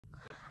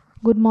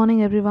Good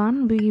morning,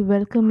 everyone. We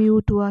welcome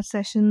you to our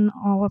session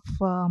of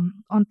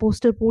on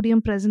poster podium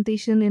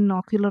presentation in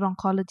ocular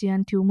oncology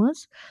and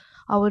tumors.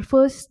 Our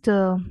first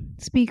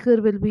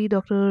speaker will be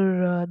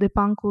Dr.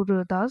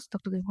 Dipankur Das.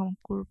 Dr.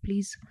 Dipankur,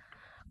 please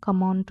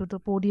come on to the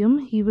podium.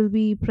 He will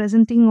be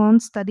presenting on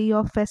study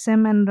of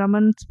SM and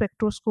Raman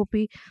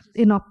spectroscopy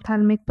in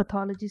ophthalmic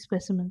pathology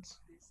specimens.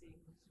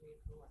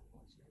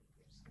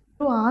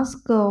 To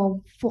ask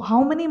for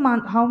how many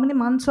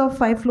months of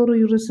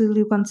 5-fluorouracil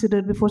you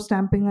considered before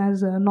stamping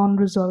as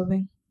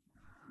non-resolving?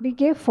 We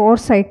gave 4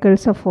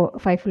 cycles of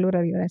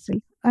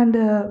 5-fluorouracil. And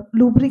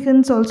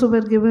lubricants also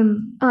were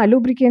given.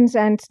 Lubricants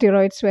and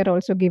steroids were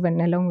also given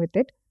along with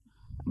it.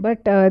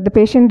 But the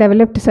patient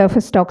developed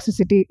surface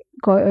toxicity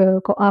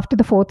after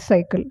the 4th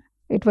cycle.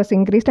 It was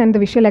increased and the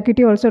visual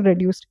acuity also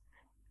reduced.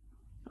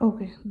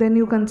 Okay, then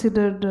you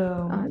considered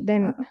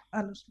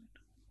allostatin.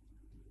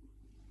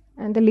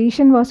 And the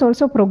lesion was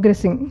also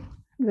progressing.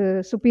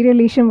 The superior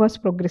lesion was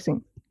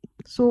progressing.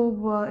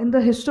 So in the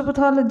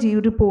histopathology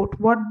report,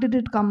 what did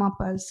it come up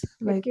as?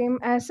 It came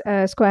as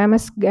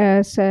squamous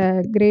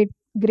grade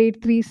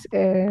 3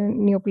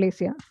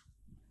 neoplasia.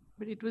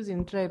 But it was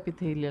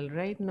intraepithelial,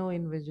 right? No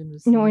invasion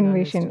was No seen.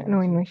 invasion. No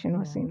invasion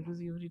was seen. Because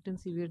you've written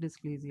severe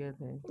dysplasia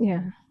there.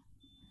 Yeah.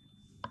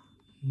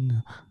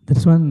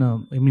 There's one,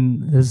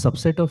 there's a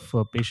subset of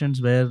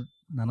patients where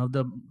none of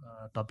the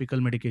topical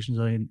medications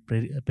or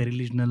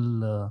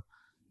perilesional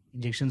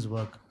injections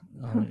work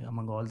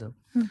among all them.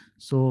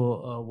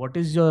 So, what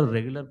is your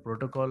regular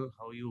protocol?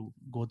 How you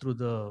go through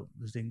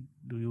this thing?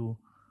 Do you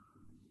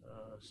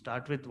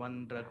start with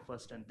one drug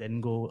first and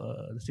then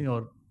go this thing,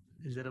 or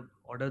is there a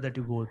order that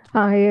you go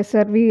through? Yes,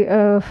 sir. We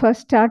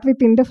first start with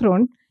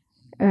interferon,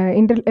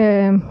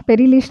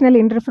 perilesional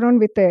interferon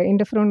with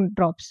interferon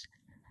drops.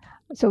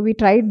 So we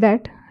tried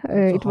that. So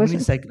it was.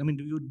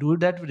 Do you do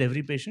that with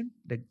every patient,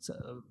 like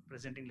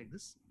presenting like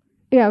this?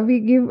 Yeah, we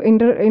give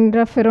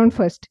interferon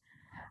first.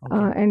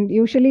 Okay. And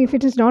usually, if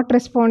it is not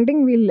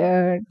responding, we'll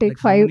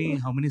take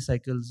like how many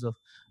cycles of?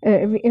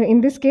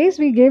 In this case,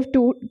 we gave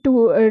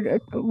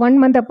 1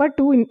 month apart,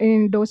 2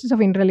 in doses of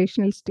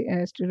intralational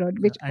steroid.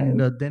 Which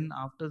then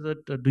after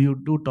that, do you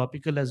do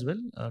topical as well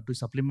to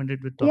supplement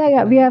it with topical?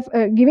 Yeah. We have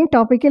giving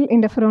topical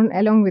interferon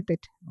along with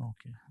it.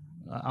 Okay.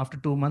 After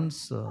 2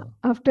 months.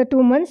 After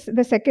 2 months,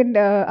 the second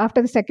after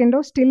the second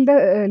dose, still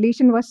the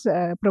lesion was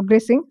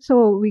progressing.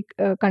 So we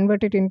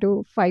converted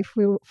into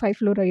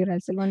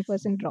 5-fluorouracil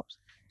 1% drops.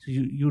 So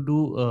you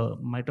do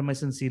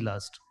mitomycin C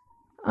last.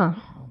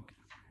 Okay.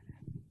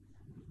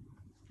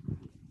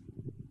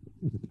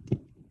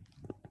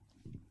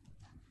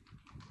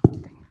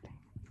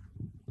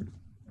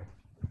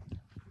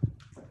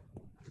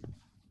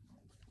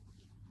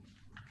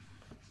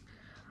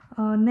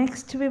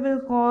 Next, we will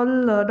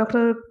call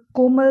Dr.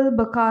 Komal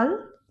Bakal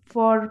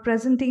for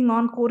presenting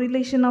on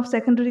correlation of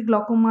secondary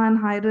glaucoma and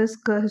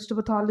high-risk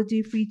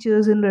histopathology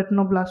features in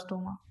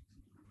retinoblastoma.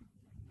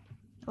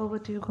 Over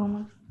to you,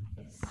 Komal.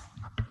 Yes.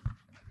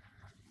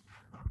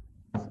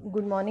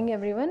 Good morning,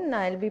 everyone.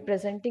 I'll be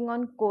presenting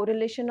on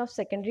correlation of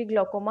secondary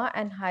glaucoma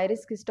and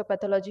high-risk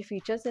histopathology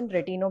features in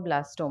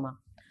retinoblastoma.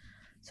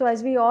 So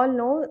as we all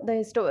know,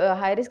 the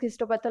high-risk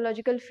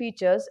histopathological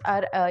features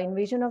are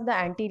invasion of the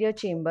anterior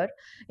chamber,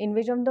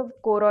 invasion of the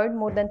choroid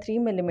more than 3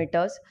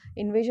 millimeters,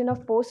 invasion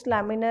of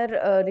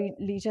post-laminar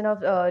region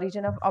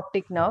of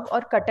optic nerve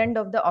or cut end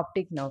of the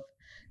optic nerve.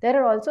 There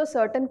are also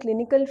certain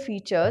clinical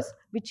features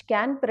which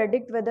can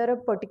predict whether a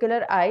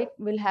particular eye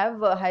will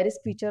have a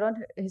high-risk feature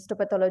on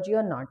histopathology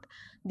or not.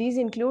 These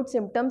include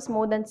symptoms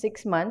more than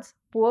 6 months,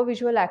 poor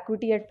visual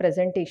acuity at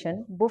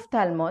presentation,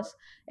 buphtalmos,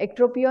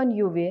 ectropia on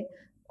UVA,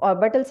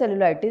 orbital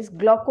cellulitis,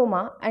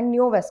 glaucoma, and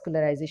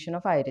neovascularization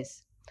of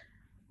iris.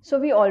 So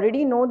we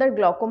already know that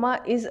glaucoma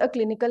is a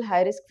clinical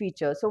high-risk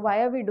feature. So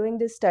why are we doing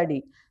this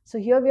study? So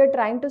here we are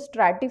trying to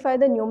stratify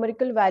the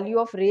numerical value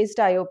of raised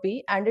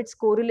IOP and its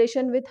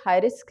correlation with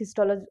high-risk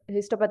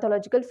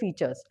histopathological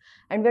features.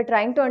 And we are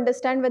trying to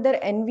understand whether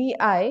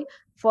NVI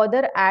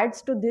further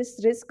adds to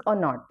this risk or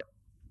not.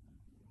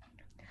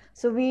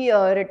 So we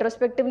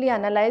retrospectively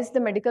analyzed the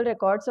medical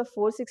records of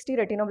 460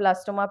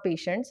 retinoblastoma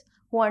patients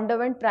who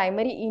underwent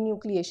primary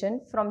enucleation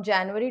from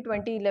January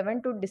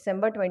 2011 to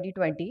December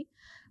 2020.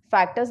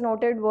 Factors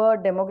noted were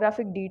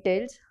demographic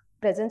details,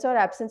 presence or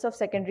absence of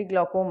secondary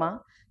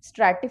glaucoma.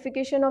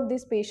 Stratification of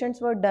these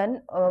patients were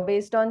done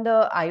based on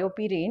the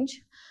IOP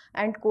range,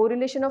 and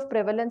correlation of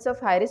prevalence of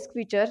high-risk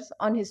features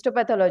on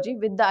histopathology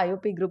with the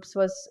IOP groups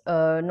was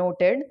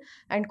noted,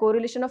 and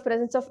correlation of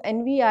presence of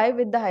NVI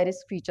with the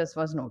high-risk features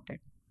was noted.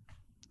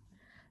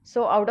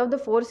 So out of the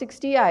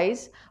 460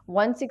 eyes,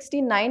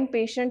 169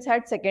 patients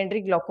had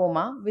secondary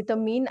glaucoma with a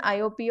mean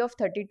IOP of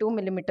 32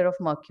 millimeter of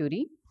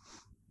mercury.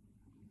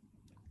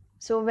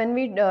 So when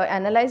we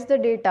analyzed the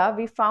data,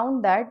 we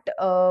found that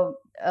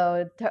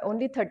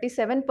only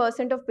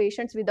 37% of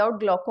patients without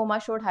glaucoma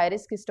showed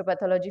high-risk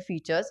histopathology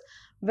features,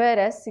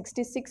 whereas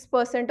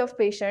 66% of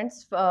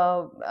patients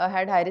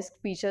had high-risk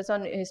features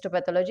on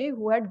histopathology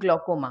who had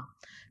glaucoma.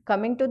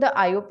 Coming to the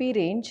IOP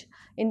range,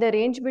 in the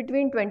range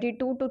between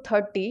 22 to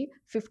 30,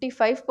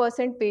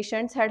 55%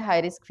 patients had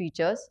high-risk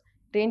features.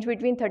 Range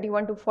between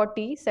 31 to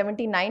 40,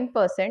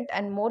 79%,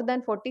 and more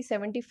than 40,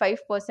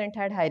 75%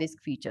 had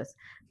high-risk features.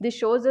 This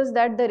shows us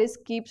that the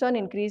risk keeps on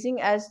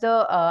increasing as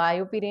the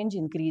IOP range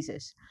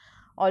increases.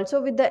 Also,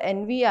 with the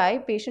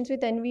NVI, patients with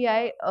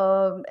NVI,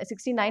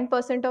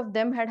 69% of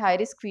them had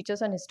high-risk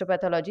features on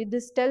histopathology.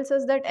 This tells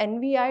us that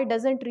NVI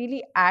doesn't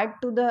really add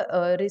to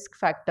the risk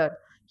factor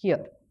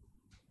here.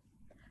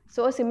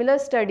 So a similar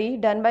study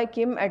done by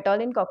Kim et al.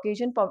 In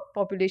Caucasian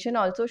population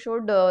also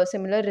showed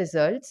similar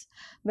results.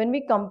 When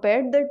we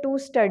compared the two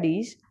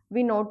studies,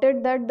 we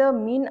noted that the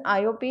mean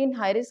IOP in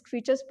high-risk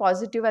features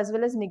positive as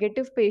well as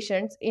negative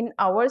patients in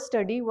our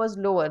study was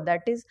lower.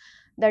 That is,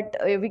 that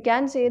we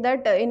can say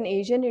that in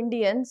Asian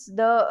Indians,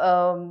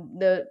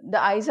 the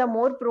eyes are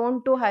more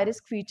prone to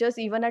high-risk features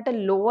even at a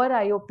lower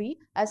IOP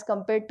as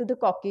compared to the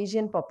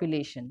Caucasian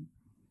population.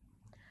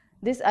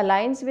 This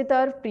aligns with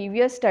our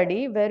previous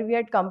study where we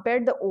had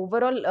compared the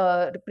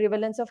overall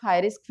prevalence of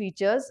high-risk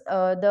features.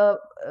 The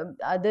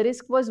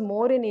risk was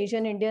more in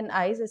Asian Indian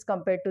eyes as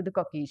compared to the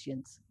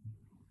Caucasians.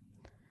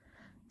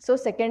 So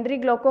secondary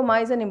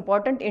glaucoma is an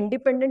important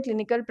independent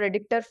clinical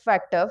predictor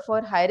factor for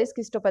high-risk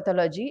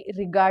histopathology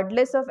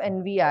regardless of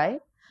NVI.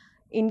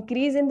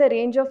 Increase in the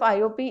range of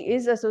IOP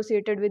is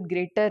associated with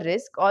greater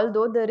risk,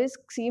 although the risk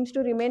seems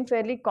to remain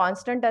fairly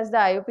constant as the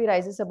IOP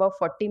rises above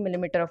 40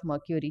 mm of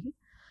mercury.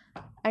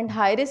 And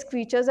high-risk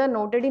features are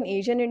noted in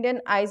Asian Indian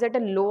eyes at a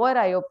lower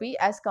IOP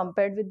as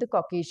compared with the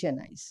Caucasian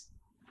eyes.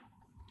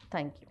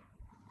 Thank you.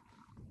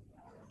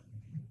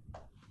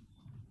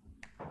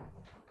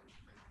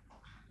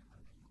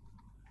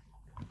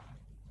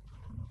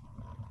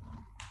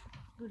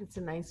 Good, it's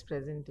a nice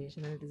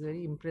presentation, and it is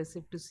very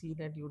impressive to see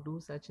that you do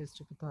such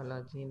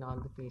histopathology in all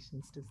the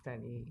patients to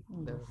study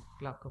the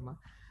glaucoma.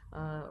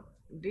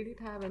 Did it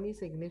have any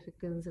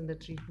significance in the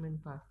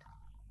treatment part?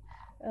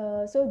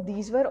 So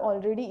these were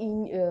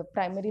already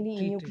primarily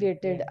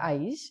enucleated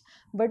eyes,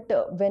 but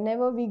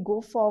whenever we go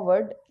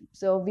forward,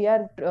 so we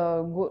are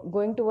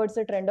going towards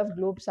the trend of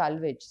globe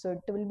salvage. So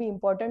it will be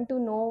important to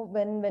know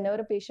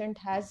whenever a patient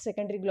has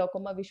secondary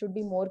glaucoma, we should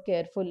be more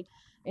careful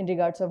in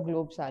regards of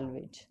globe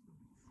salvage.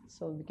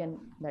 So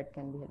that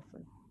can be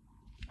helpful.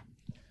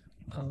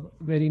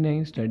 Very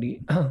nice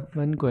study.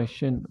 One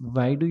question: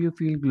 why do you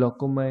feel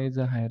glaucoma is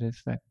a high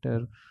risk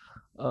factor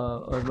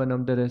or one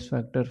of the risk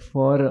factor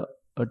for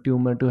a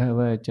tumor to have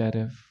a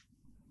HRF?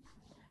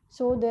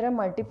 So there are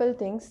multiple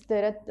things.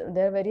 There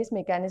are various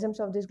mechanisms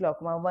of this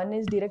glaucoma. One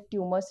is direct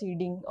tumor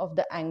seeding of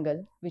the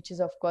angle, which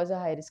is of course a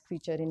high risk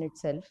feature in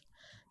itself.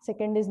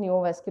 Second is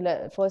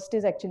neovascular. First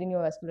is actually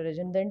neovascular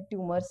region, then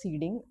tumor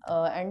seeding,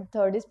 and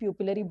third is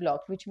pupillary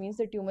block, which means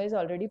the tumor is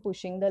already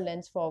pushing the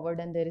lens forward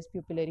and there is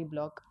pupillary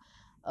block.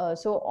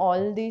 So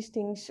all these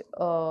things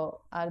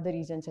are the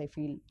reasons I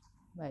feel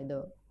why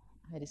the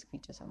high risk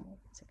features are more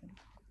secondary.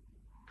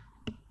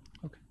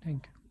 Okay,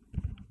 thank you.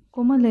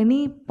 Komal,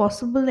 any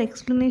possible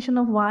explanation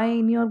of why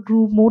in your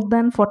group more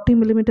than 40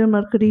 millimeter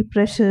mercury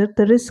pressure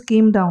the risk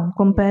came down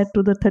compared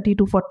to the 30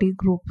 to 40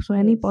 group? So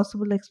any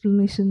possible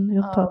explanation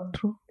you've thought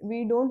through?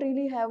 We don't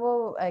really have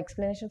a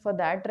explanation for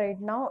that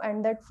right now,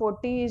 and that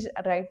 40 is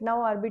right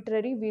now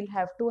arbitrary. We'll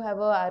have to have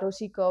a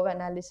ROC curve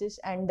analysis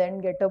and then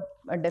get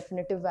a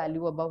definitive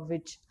value above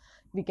which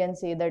we can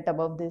say that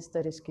above this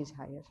the risk is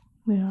higher.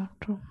 Yeah,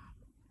 true.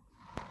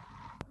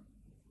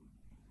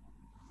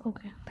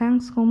 Okay,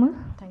 thanks Komal.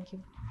 Thank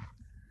you.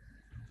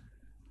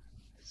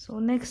 So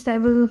next I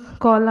will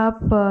call up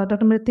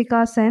Dr.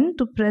 Mritika Sen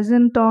to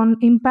present on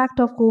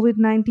impact of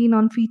COVID-19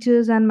 on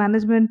features and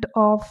management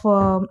of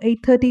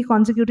 830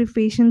 consecutive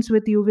patients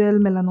with uveal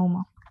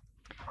melanoma.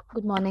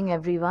 Good morning,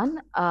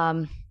 everyone.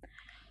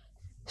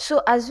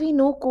 So as we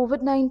know,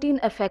 COVID-19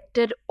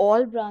 affected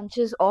all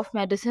branches of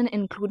medicine,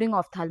 including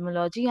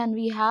ophthalmology, and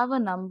we have a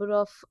number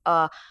of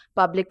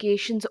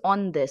publications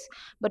on this.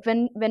 But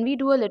when we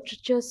do a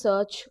literature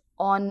search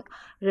on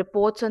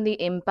reports on the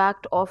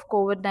impact of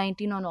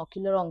COVID-19 on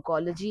ocular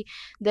oncology,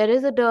 there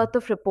is a dearth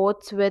of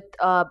reports, with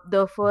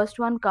the first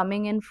one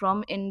coming in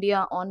from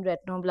India on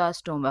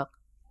retinoblastoma,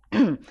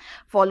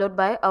 followed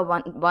by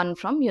one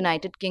from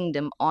United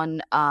Kingdom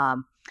on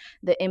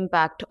the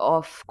impact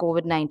of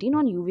COVID-19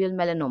 on uveal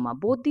melanoma.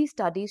 Both these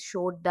studies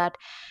showed that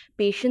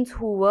patients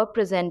who were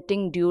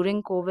presenting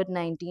during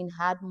COVID-19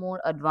 had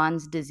more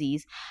advanced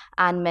disease,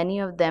 and many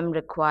of them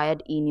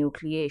required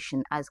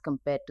enucleation as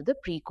compared to the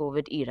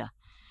pre-COVID era.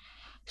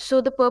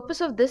 So the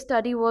purpose of this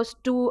study was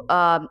to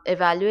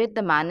evaluate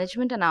the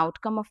management and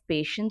outcome of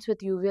patients with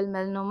uveal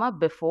melanoma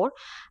before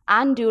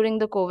and during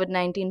the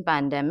COVID-19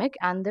 pandemic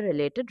and the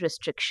related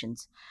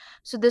restrictions.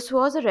 So this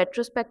was a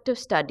retrospective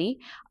study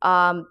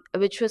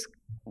which was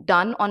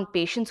done on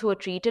patients who were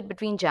treated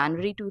between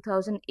January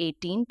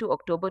 2018 to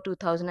October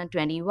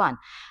 2021,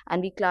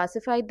 and we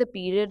classified the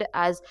period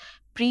as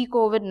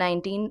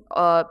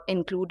pre-COVID-19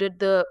 included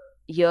the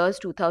years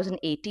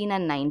 2018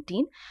 and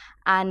 19,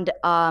 and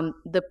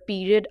the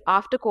period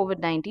after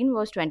COVID-19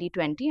 was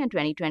 2020 and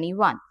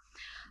 2021.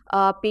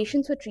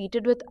 Patients were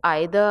treated with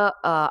either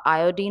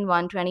iodine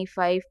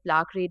 125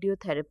 plaque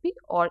radiotherapy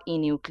or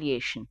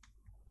enucleation.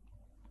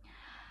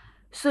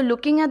 So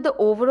looking at the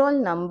overall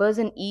numbers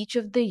in each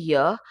of the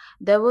year,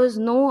 there was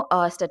no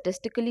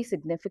statistically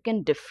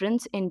significant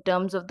difference in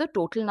terms of the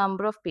total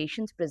number of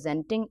patients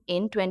presenting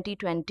in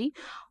 2020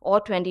 or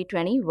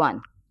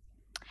 2021.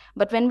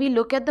 But when we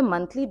look at the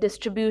monthly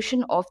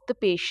distribution of the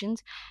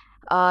patients,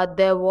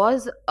 there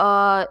was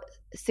a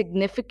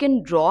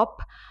significant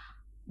drop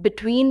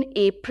between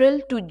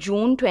April to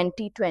June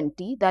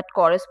 2020 that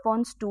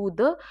corresponds to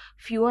the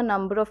fewer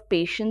number of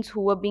patients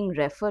who were being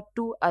referred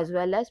to as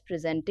well as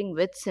presenting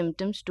with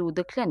symptoms to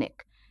the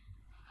clinic.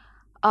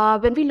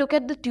 When we look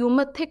at the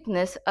tumor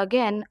thickness,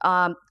 again,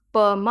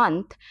 per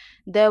month,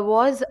 there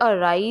was a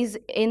rise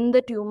in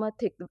the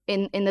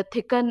in the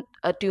thicker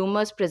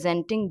tumors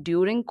presenting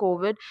during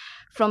COVID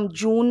from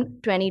June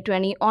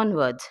 2020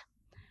 onwards.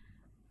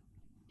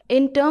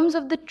 In terms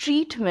of the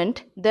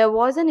treatment, there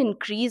was an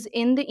increase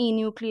in the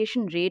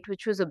enucleation rate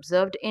which was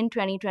observed in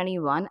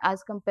 2021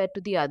 as compared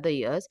to the other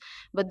years,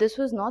 but this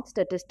was not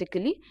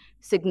statistically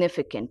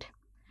significant.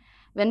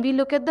 When we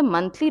look at the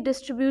monthly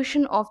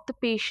distribution of the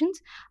patients,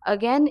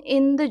 again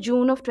in the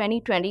June of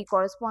 2020,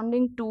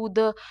 corresponding to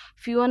the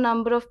fewer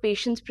number of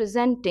patients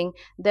presenting,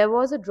 there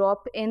was a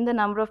drop in the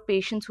number of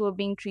patients who were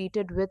being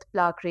treated with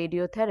plaque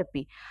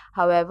radiotherapy.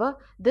 However,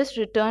 this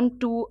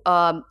returned to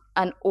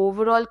an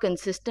overall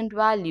consistent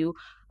value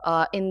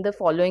in the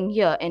following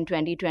year in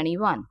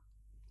 2021.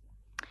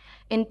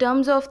 In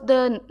terms of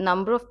the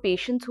number of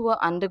patients who are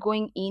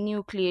undergoing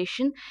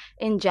enucleation,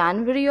 in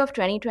January of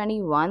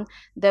 2021,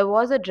 there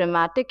was a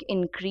dramatic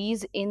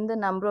increase in the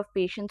number of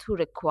patients who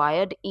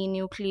required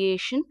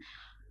enucleation.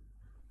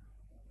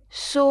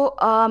 So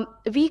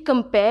we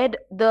compared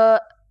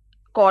the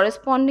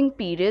corresponding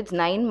periods,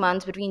 9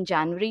 months between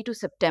January to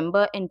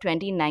September in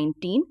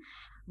 2019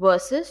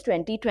 versus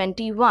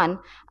 2021,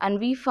 and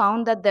we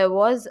found that there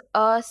was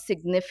a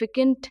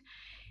significant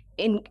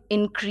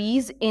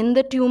increase in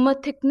the tumor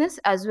thickness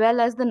as well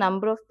as the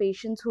number of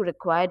patients who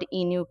required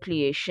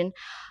enucleation,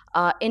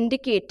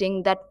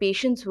 indicating that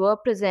patients were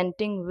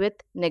presenting with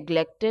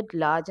neglected,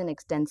 large and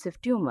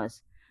extensive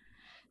tumors.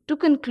 To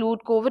conclude,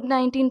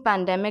 COVID-19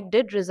 pandemic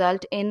did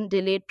result in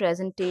delayed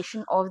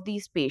presentation of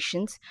these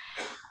patients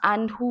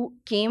and who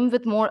came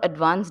with more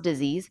advanced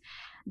disease.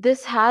 There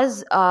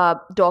has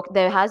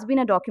been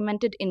a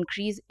documented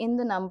increase in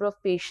the number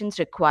of patients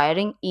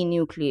requiring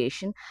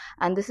enucleation,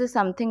 and this is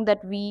something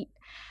that we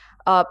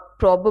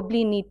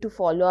probably need to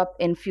follow up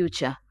in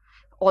future.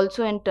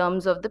 Also, in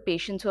terms of the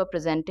patients who are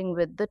presenting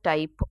with the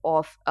type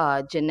of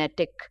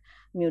genetic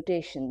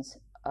mutations.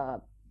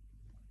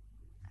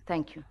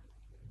 Thank you.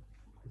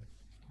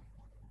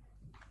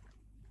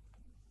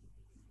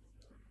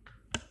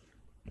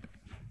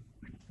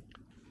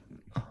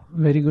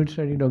 Very good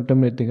study, Dr.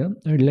 Mritika.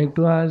 I'd like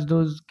to ask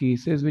those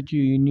cases which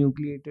you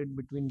enucleated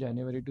between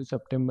January to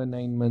September,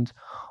 9 months.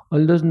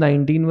 All those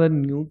 19 were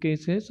new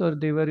cases, or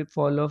they were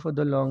follow for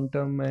the long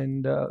term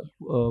and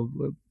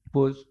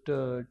post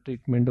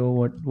treatment, or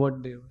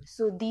what they were?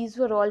 So these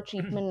were all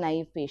treatment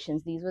naive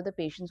patients. These were the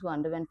patients who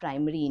underwent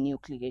primary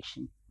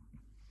enucleation.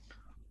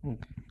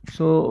 Okay.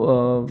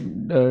 So,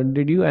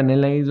 did you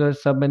analyze or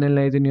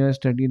sub-analyze in your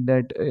study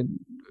that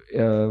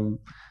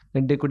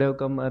they could have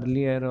come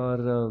earlier,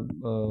 or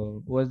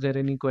was there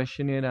any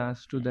questionnaire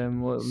asked to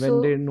them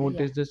when they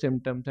noticed the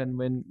symptoms, and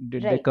when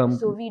did they come?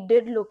 So we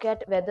did look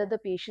at whether the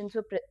patients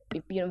were,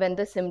 when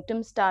the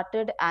symptoms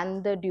started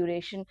and the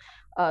duration,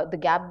 the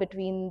gap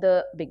between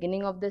the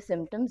beginning of the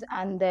symptoms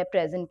and their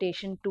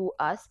presentation to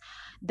us,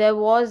 there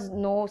was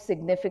no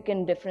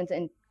significant difference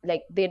in,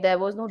 like, there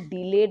was no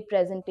delayed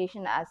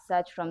presentation as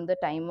such from the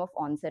time of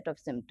onset of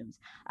symptoms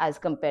as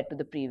compared to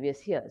the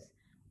previous years.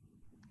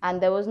 And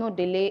there was no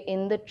delay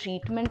in the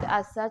treatment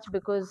as such,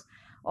 because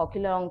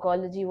ocular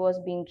oncology was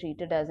being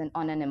treated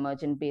on an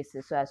emergent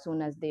basis. So as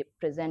soon as they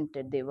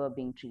presented, they were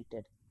being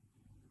treated.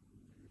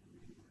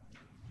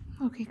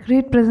 Okay,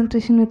 great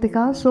presentation,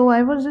 Nitika. So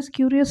I was just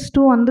curious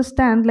to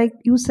understand, like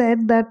you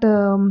said that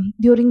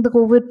during the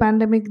COVID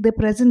pandemic, they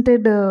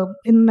presented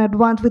in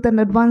advance with an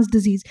advanced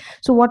disease.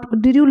 So what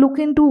did you look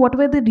into? What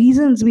were the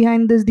reasons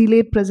behind this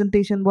delayed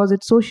presentation? Was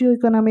it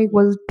socioeconomic?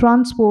 Was it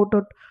transport?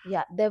 Or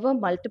yeah, there were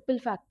multiple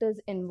factors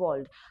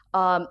involved.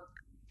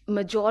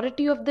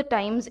 Majority of the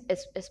times,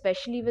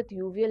 especially with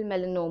uveal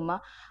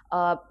melanoma,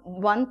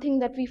 one thing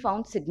that we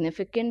found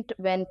significant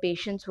when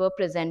patients were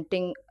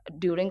presenting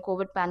during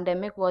COVID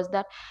pandemic was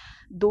that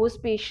those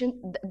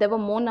patients, there were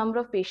more number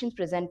of patients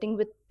presenting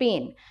with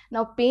pain.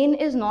 Now, pain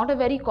is not a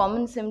very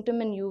common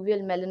symptom in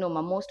uveal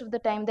melanoma. Most of the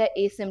time, they're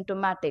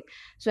asymptomatic.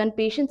 So when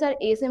patients are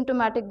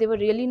asymptomatic, they were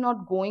really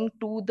not going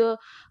to the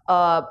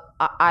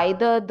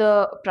either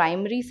the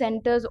primary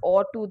centers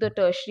or to the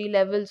tertiary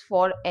levels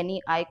for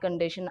any eye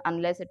condition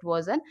unless it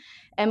was an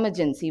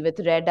emergency with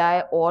red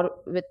eye or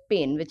with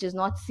pain, which is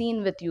not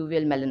seen with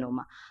uveal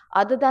melanoma.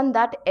 Other than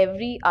that,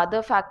 every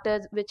other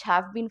factors which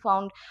have been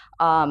found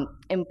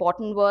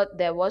important were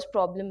there was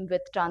problem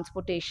with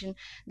transportation.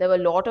 There were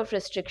a lot of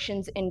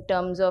restrictions in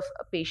terms of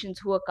patients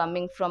who were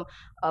coming from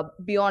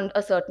beyond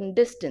a certain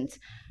distance.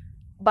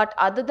 But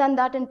other than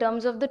that, in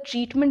terms of the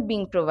treatment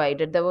being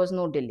provided, there was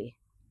no delay.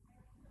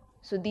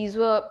 So these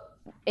were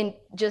in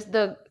just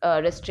the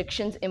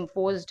restrictions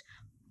imposed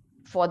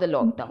for the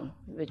lockdown,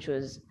 which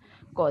was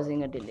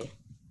causing a delay.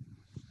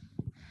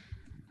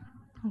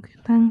 Okay,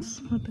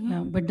 thanks.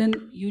 Yeah, but then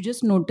you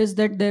just noticed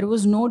that there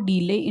was no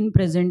delay in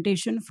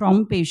presentation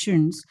from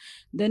patients.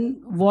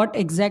 Then what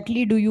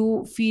exactly do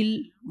you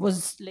feel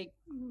was like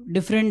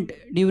different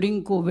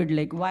during COVID?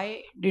 Like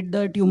why did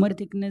the tumor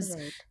thickness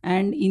Right.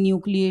 and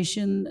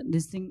enucleation,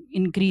 this thing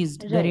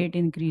increased, the Right. rate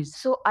increased?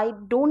 So I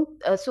don't.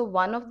 So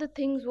one of the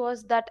things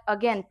was that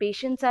again,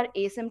 patients are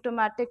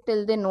asymptomatic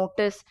till they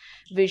notice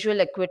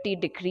visual acuity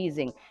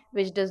decreasing,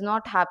 which does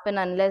not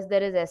happen unless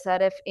there is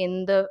SRF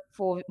in the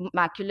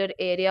macular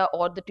area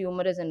or the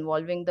tumor is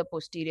involving the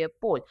posterior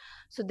pole.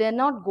 So they're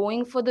not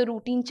going for the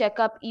routine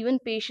checkup. Even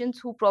patients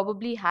who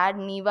probably had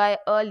nevi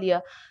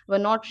earlier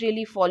were not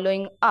really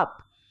following up.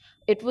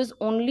 It was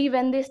only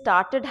when they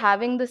started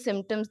having the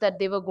symptoms that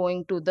they were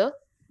going to the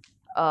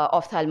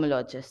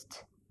ophthalmologist.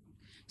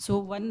 So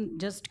one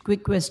just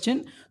quick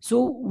question. So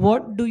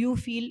what do you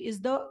feel is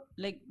the,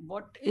 like,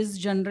 what is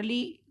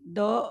generally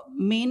the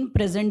main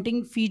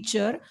presenting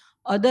feature?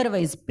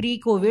 Otherwise,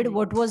 pre-COVID,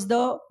 what was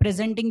the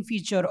presenting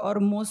feature? Or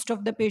most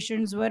of the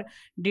patients were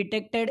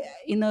detected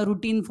in a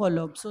routine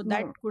follow-up. So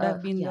that could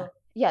have been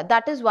Yeah,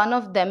 that is one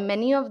of them.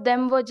 Many of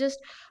them were just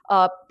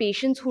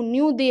patients who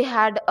knew they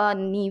had a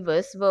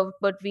nevus,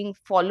 but being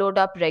followed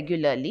up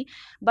regularly.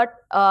 But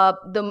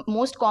the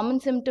most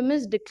common symptom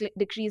is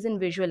decrease in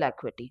visual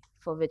acuity,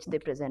 for which they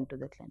present to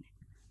the clinic.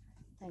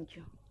 Thank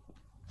you.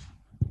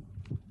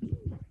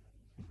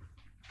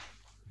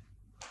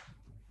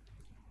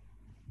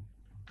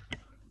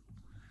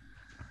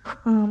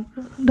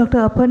 Dr.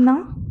 Aparna,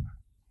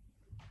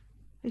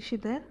 is she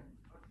there?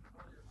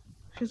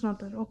 She's not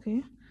there.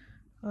 Okay.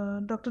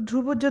 Dr.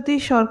 Dhrubajyoti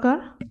Sharkar,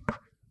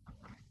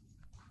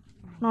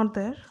 not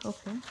there.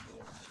 Okay.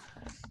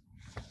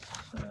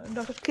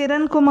 Dr.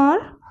 Kiran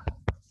Kumar.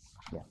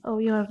 Oh,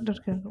 you are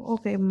Dr. Kiran.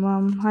 Okay,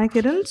 hi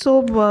Kiran. So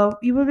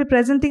you will be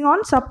presenting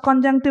on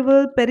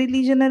subconjunctival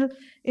perilesional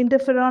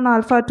interferon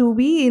alpha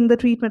 2b in the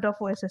treatment of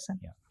OSSN.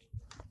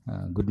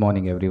 Good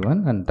morning,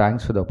 everyone, and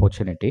thanks for the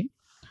opportunity.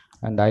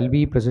 And I'll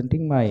be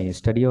presenting my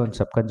study on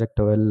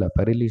subconjunctival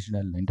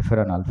perilesional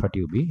interferon alpha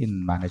 2b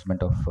in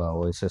management of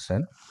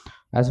OSSN.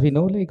 As we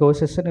know, like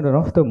OSSN is one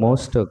of the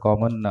most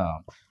common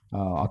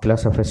ocular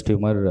surface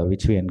tumor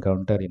which we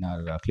encounter in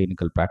our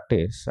clinical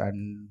practice.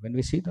 And when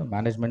we see the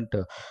management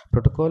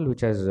protocol,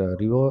 which has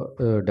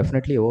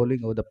definitely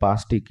evolving over the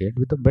past decade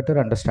with a better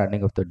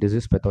understanding of the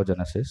disease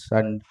pathogenesis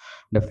and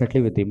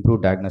definitely with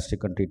improved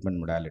diagnostic and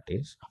treatment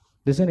modalities.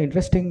 This is an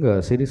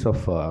interesting series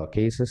of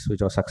cases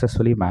which are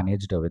successfully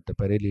managed with the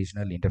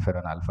perilesional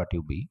interferon alpha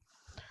 2b.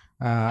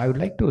 I would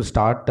like to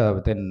start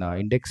with an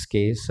index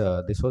case.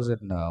 This was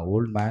an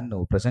old man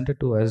who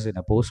presented to us in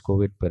a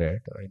post-COVID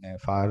period in a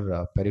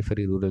far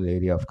periphery rural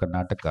area of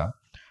Karnataka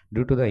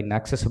due to the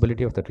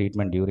inaccessibility of the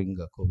treatment during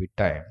COVID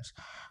times.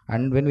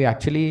 And when we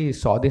actually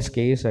saw this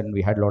case and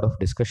we had a lot of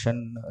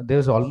discussion,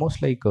 there's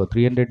almost like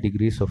 300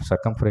 degrees of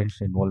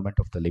circumference involvement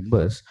of the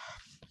limbus.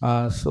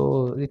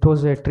 So it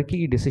was a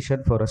tricky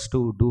decision for us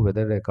to do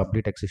whether a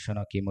complete excision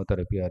or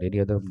chemotherapy or any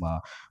other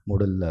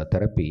modal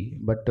therapy.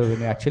 But when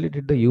we actually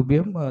did the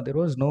UBM, there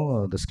was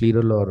no the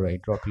scleral or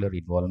intraocular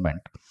involvement.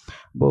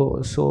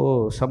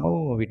 So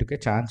somehow we took a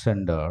chance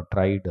and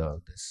tried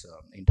this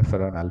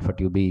interferon alpha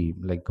 2b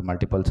like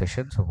multiple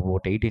sessions of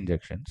about 8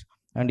 injections,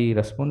 and he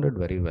responded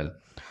very well.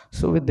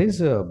 So with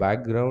this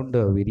background,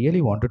 we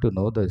really wanted to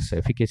know the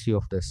efficacy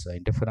of this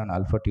interferon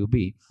alpha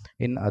 2b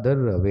in other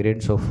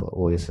variants of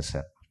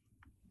OSSN.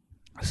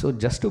 So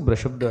just to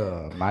brush up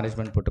the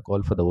management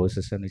protocol for the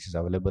OSSN which is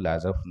available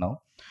as of now,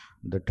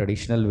 the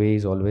traditional way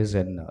is always,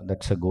 and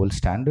that's a gold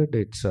standard,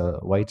 it's a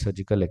wide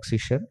surgical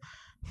excision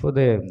for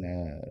the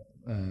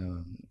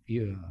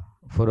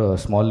for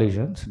small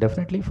lesions.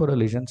 Definitely for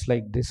lesions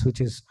like this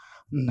which is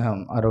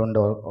around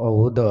or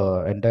over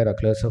the entire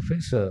ocular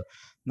surface,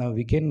 now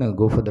we can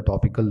go for the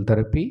topical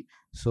therapy.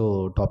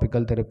 So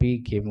topical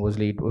therapy came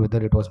mostly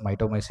whether it was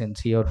mitomycin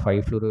C or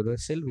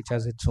 5-fluorouracil, which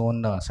has its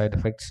own side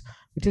effects,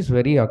 which is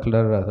very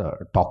ocular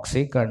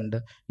toxic, and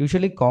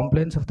usually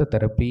compliance of the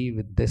therapy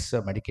with this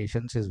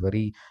medications is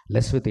very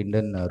less with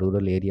Indian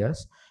rural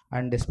areas,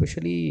 and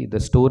especially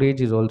the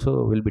storage is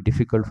also will be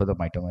difficult for the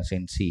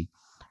mitomycin C.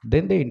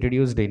 Then they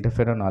introduced the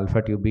interferon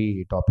alpha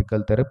 2b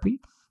topical therapy.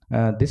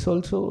 This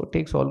also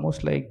takes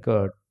almost like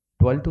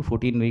 12 to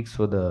 14 weeks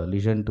for the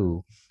lesion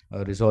to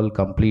resolve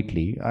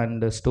completely,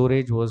 and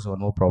storage was one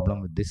more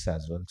problem with this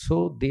as well.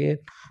 So they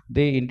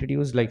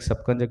introduced like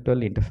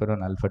subconjunctival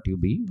interferon alpha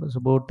 2b was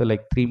about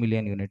like 3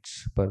 million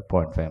units per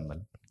 0.5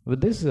 ml.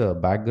 With this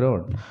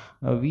background,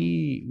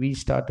 we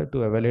started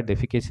to evaluate the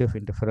efficacy of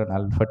interferon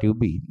alpha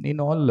 2b in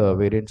all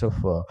variants of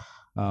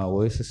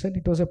OSSN.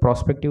 It was a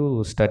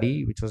prospective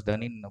study which was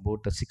done in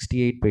about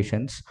 68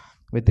 patients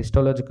with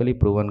histologically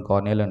proven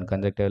corneal and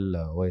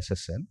conjunctival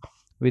OSSN.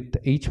 With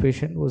each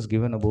patient was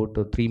given about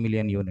 3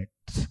 million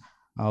units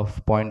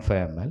of 0.5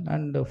 ml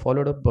and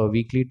followed up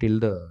weekly till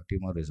the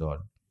tumor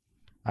resolved.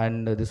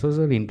 And this was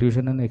an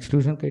inclusion and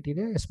exclusion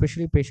criteria,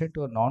 especially patients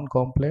who are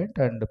non-compliant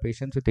and the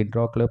patients with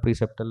intraocular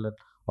preseptal and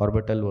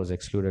orbital was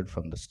excluded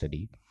from the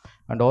study.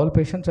 And all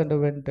patients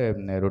underwent a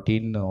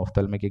routine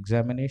ophthalmic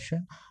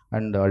examination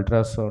and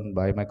ultrasound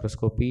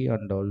biomicroscopy,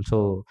 and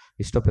also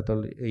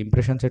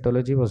impression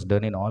cytology was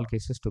done in all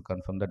cases to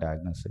confirm the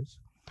diagnosis.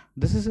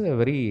 This is a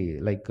very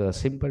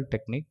simple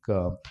technique.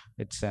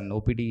 It's an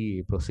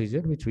OPD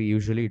procedure which we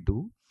usually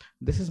do.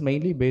 This is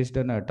mainly based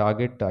on a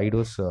target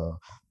IDOS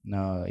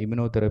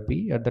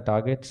immunotherapy at the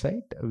target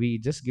site. We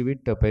just give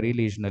it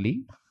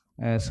perilesionally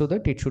so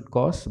that it should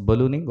cause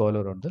ballooning all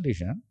around the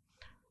lesion.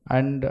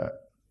 And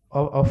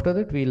after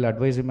that, we'll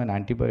advise him an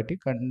antibiotic,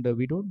 and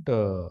we don't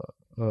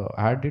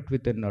add it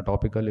with a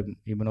topical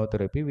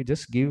immunotherapy. We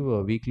just give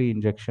weekly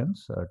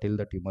injections till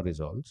the tumor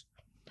resolves.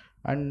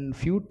 And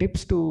few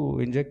tips to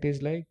inject is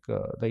the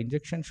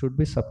injection should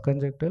be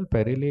subconjunctival,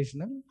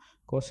 perilesional,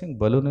 causing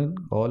ballooning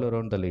all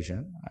around the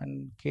lesion,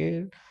 and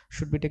care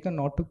should be taken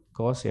not to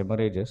cause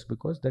hemorrhages,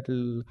 because that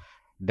will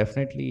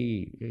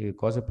definitely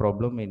cause a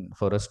problem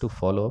for us to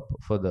follow up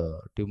for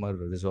the tumor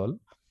resolve.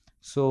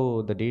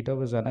 So the data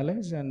was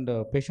analyzed, and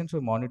patients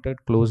were monitored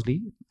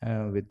closely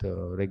with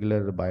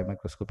regular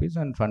biomicroscopies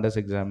and fundus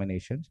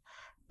examinations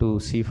to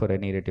see for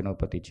any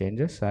retinopathy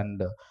changes.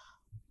 And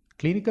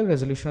clinical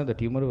resolution of the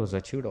tumor was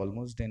achieved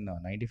almost in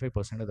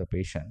 95% of the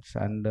patients,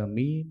 and the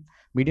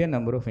median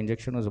number of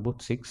injection was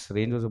about 6.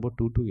 Range was about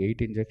 2 to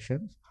 8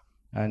 injections,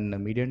 and the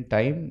median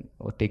time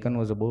taken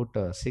was about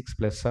 6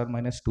 plus or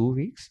minus 2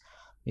 weeks.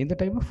 In the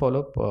time of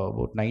follow-up,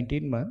 about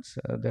 19 months,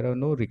 there are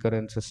no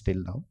recurrences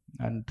till now,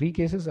 and 3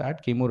 cases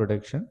had chemo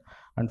reduction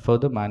and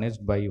further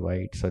managed by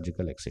wide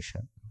surgical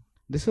excision.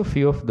 This are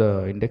few of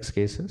the index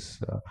cases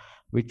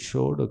which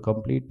showed a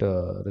complete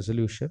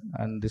resolution,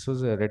 and this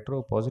was a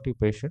retro-positive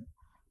patient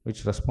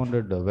which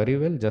responded very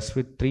well just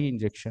with 3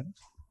 injections.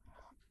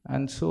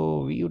 And so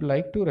we would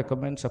like to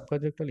recommend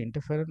subconjunctival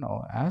interferon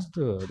as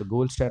the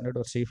gold standard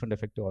or safe and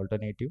effective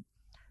alternative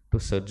to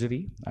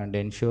surgery, and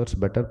ensures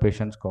better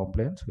patient's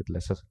compliance with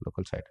lesser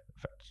local side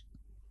effects.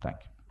 Thank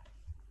you.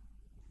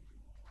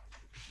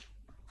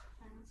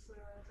 Thanks,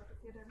 Dr.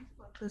 Kiran,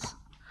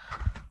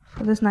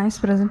 for this nice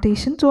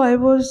presentation. So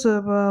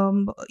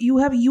you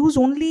have used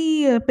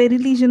only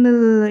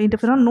perilesional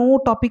interferon, no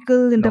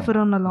topical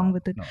interferon along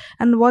with it. No.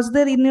 And was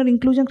there in your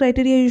inclusion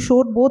criteria, you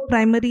showed both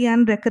primary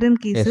and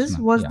recurrent cases? Yes,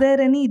 ma'am. Was Yeah.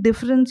 there any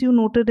difference you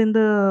noted in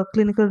the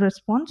clinical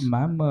response?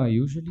 Ma'am,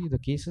 usually the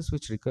cases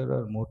which recur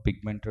are more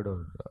pigmented,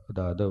 or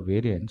the other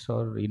variants,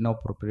 or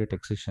inappropriate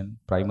excision,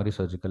 primary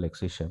surgical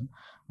excision,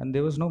 and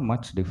there was no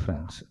much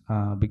difference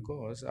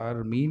because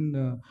our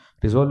mean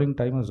resolving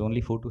time was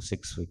only 4 to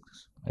 6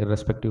 weeks,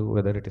 irrespective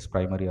whether it is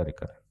primary or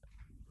recurrent.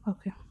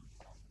 Okay.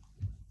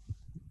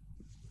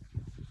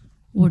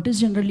 What is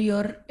generally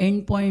your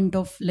end point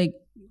of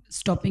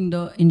stopping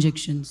the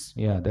injections?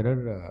 Yeah, there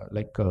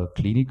are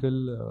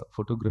clinical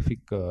photographic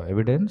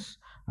evidence,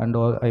 and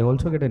I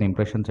also get an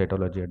impression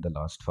cytology at the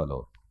last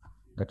follow-up.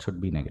 That should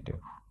be negative.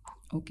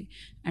 Okay.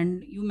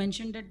 And you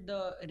mentioned that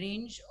the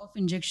range of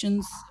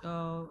injections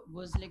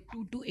was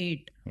 2 to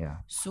 8. Yeah.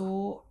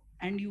 So,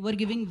 and you were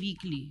giving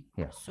weekly.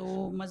 Yeah.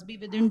 So must be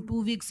within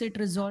 2 weeks it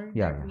resolved.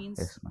 Yeah, That yeah. means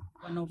Yes, ma'am.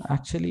 one of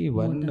Actually,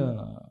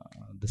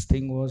 this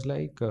thing was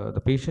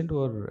the patient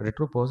were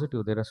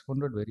retropositive. They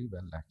responded very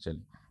well,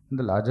 actually. And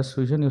the largest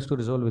lesion used to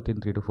resolve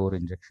within 3 to 4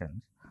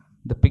 injections.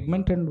 The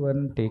pigmented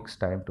one takes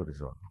time to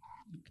resolve.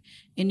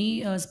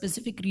 Any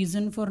specific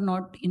reason for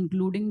not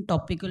including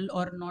topical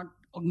or not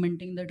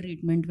augmenting the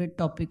treatment with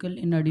topical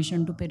in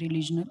addition to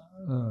perilesional?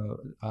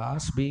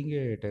 Us being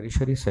a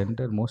tertiary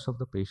center, most of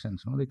the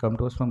patients, they come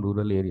to us from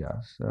rural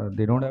areas.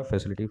 They don't have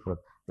facility for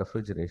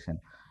refrigeration.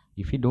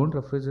 If you don't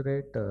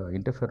refrigerate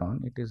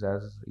interferon, it is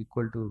as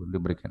equal to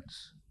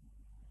lubricants.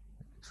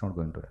 It's not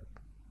going to help.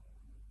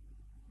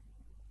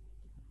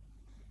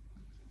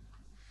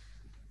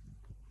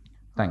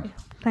 Thank you.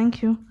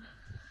 Thank you.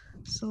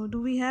 So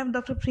do we have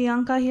Dr.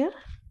 Priyanka here?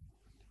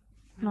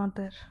 Not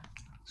there.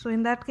 So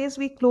in that case,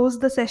 we close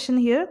the session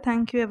here.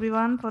 Thank you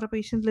everyone for a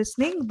patient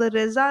listening. The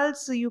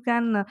results, you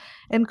can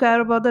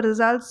inquire about the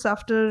results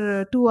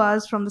after 2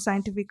 hours from the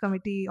scientific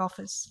committee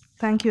office.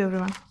 Thank you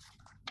everyone.